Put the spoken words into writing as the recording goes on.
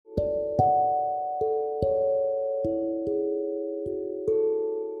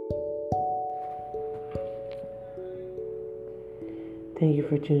Thank you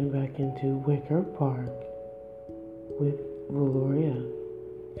for tuning back into Wicker Park with Valoria,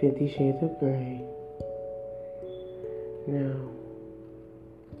 50 Shades of Grey. Now,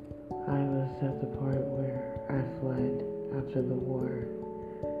 I was at the part where I fled after the war.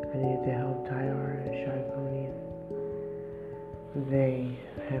 I needed to help Tyara and Shiponian. They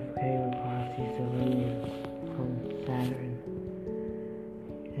have came across these aliens from Saturn,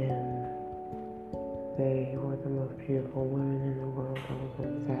 and they were the most beautiful women in the world that was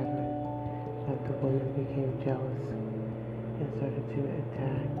on Saturn. That the women became jealous and started to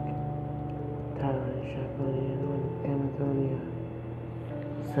attack Tyra and Shiponian on Amazonia.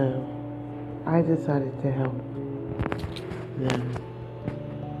 So I decided to help them.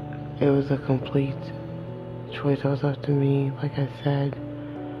 It was a complete choice that was up to me. Like I said,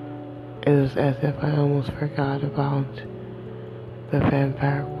 it was as if I almost forgot about the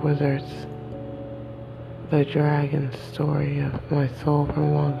vampire wizards, the dragon story of my soul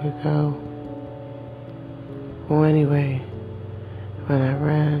from long ago. Well, anyway, when I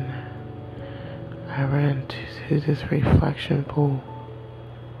ran to this reflection pool.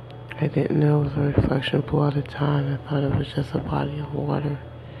 I didn't know it was a reflection pool at the time. I thought it was just a body of water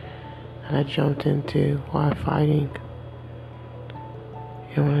that I jumped into while fighting.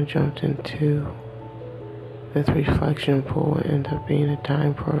 And when I jumped into this reflection pool, it ended up being a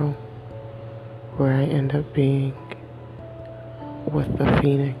time portal where I end up being with the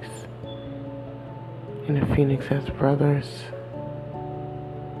Phoenix. And the Phoenix has brothers,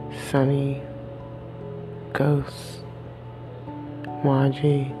 Sunny, Ghost,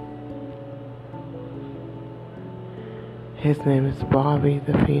 Maji. His name is Bobby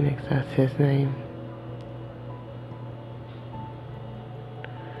the Phoenix, that's his name.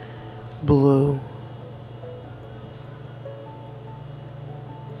 Blue.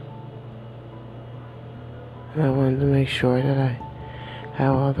 And I wanted to make sure that I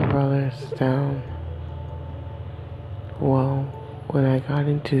have all the brothers down. Well, when I got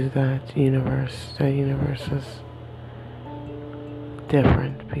into that universe is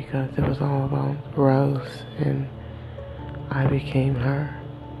different because it was all about Rose, and I became her.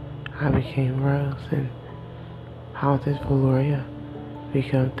 I became Rose, and how did Valoria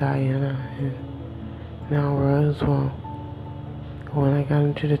become Diana and now Rose? Well, when I got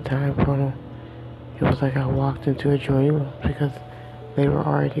into the time portal, it was like I walked into a dream because they were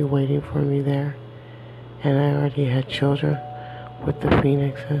already waiting for me there, and I already had children with the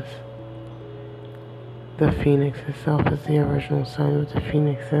Phoenixes. The Phoenix itself is the original sun, but the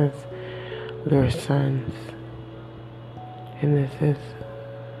Phoenixes, their sons. And this is,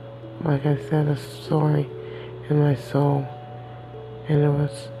 like I said, a story in my soul. And there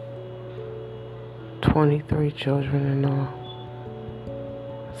was 23 children in all,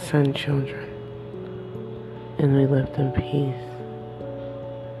 son children. And we lived in peace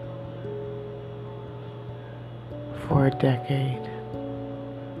for a decade.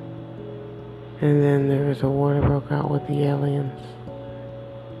 And then there was a war that broke out with the aliens.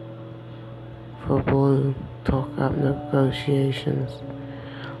 For Blue took up negotiations.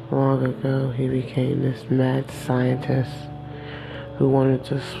 Long ago, he became this mad scientist who wanted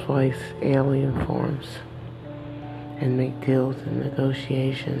to splice alien forms and make deals and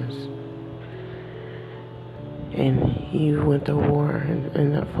negotiations. And he went to war and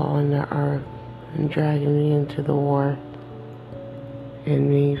ended up falling to earth and dragging me into the war. And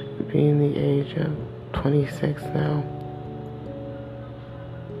me being the age of 26 now,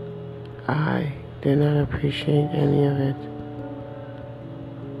 I did not appreciate any of it.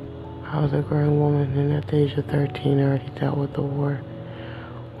 I was a grown woman, and at the age of 13 I already dealt with the war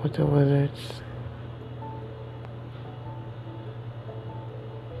with the wizards.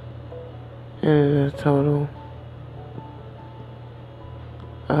 And in a total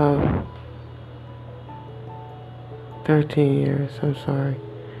of 13 years, I'm sorry.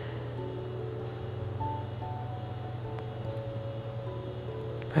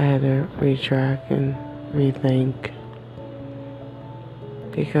 I had to retract and rethink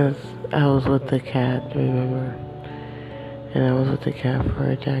because I was with the cat, remember? And I was with the cat for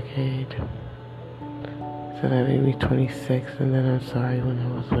a decade. So that made me 26, and then I'm sorry, when I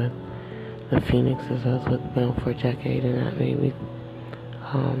was with the Phoenixes, I was with them for a decade, and that made me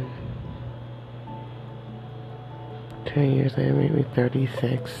 10 years later made me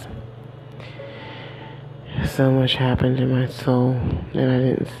 36. So much happened in my soul, and I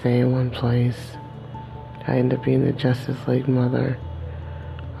didn't stay in one place. I ended up being the Justice League mother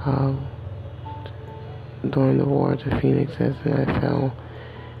during the war of the Phoenixes, and I fell.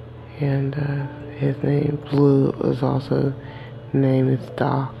 And his name, Blue, was also named as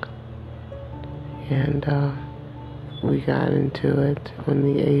Doc. And we got into it when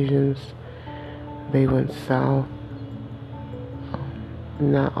the Asians, they went south.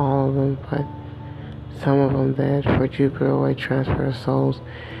 Not all of them, but some of them did. For Jupiter White transfer of souls,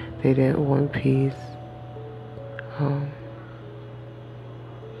 they didn't want peace.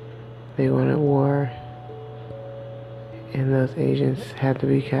 They wanted war, and those agents had to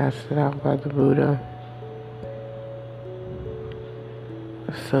be casted out by the Buddha.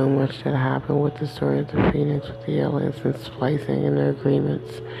 So much that happened with the story of the Phoenix, with the aliens and splicing and their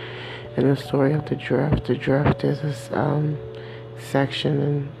agreements, and the story of the drift. The drift is this section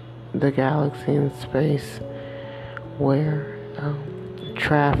in the galaxy and space where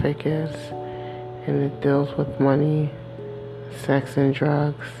traffic is, and it deals with money, sex, and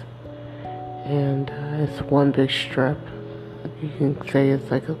drugs. And it's one big strip. You can say it's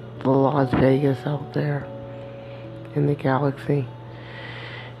like the Las Vegas out there in the galaxy.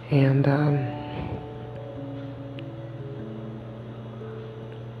 And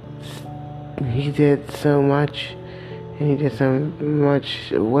he did so much, and he did so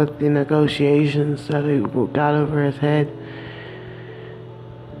much with the negotiations that he got over his head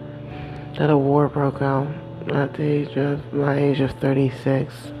that a war broke out at my age of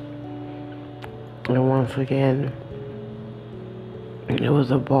 36. And once again, it was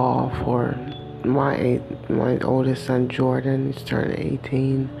a ball for my oldest son Jordan. He's turning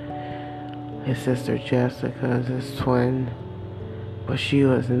 18. His sister Jessica is his twin, but she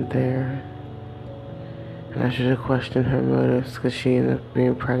wasn't there. And I should have questioned her motives, because she ended up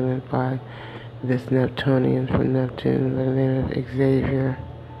being pregnant by this Neptunian from Neptune by the name of Xavier.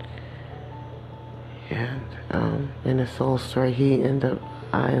 And in the soul story,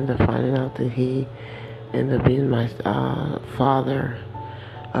 I ended up finding out that he ended up being my father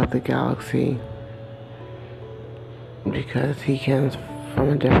of the galaxy, because he comes from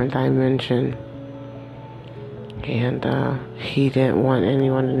a different dimension, and he didn't want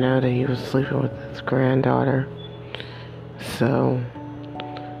anyone to know that he was sleeping with his granddaughter. So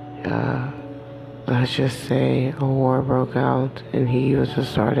let's just say a war broke out, and he was the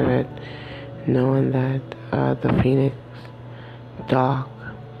start of it, knowing that the Phoenix Doc,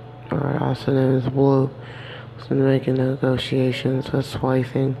 or also known as Blue, was making negotiations with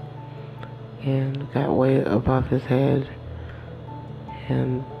splicing, and got way above his head,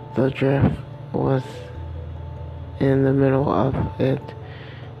 and the drift was in the middle of it,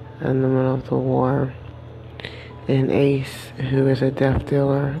 in the middle of the war. And Ace, who is a death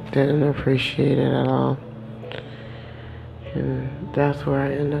dealer, didn't appreciate it at all. And that's where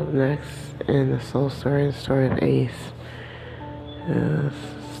I end up next in the soul story, the story of Ace. The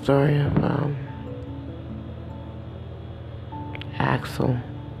story of Axel.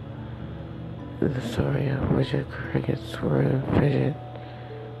 The story of Richard Cricket's Fidget.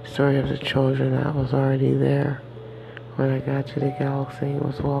 The story of the children that was already there when I got to the galaxy and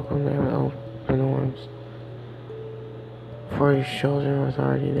was welcomed there with open arms. 40 children was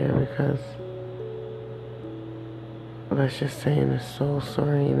already there, because let's just say in the soul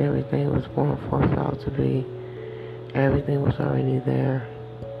story and everything was born forth out to be, everything was already there.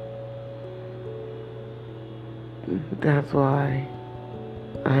 That's why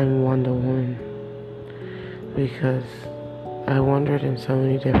I'm Wonder Woman, because I wandered in so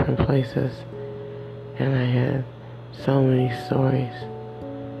many different places, and I had so many stories.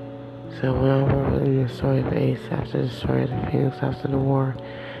 So when I was in the story of Ace, after the story of the Phoenix, after the war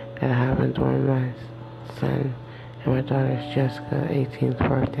that happened during my son and my daughter's Jessica 18th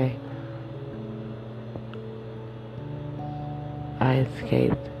birthday, I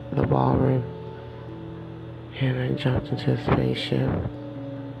escaped the ballroom, and I jumped into a spaceship,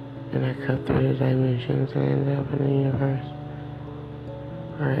 and I cut through the dimensions and ended up in the universe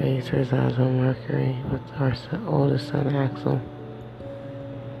where Ace resides on Mercury with our oldest son Axel.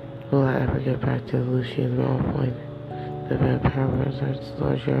 Will I ever get back to Lucius Malfoy, the vampire wizards,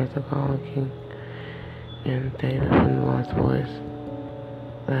 Lord Jareth the Golem King, and David from the Lost Boys?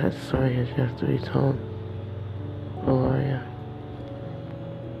 That story has yet to be told. Gloria.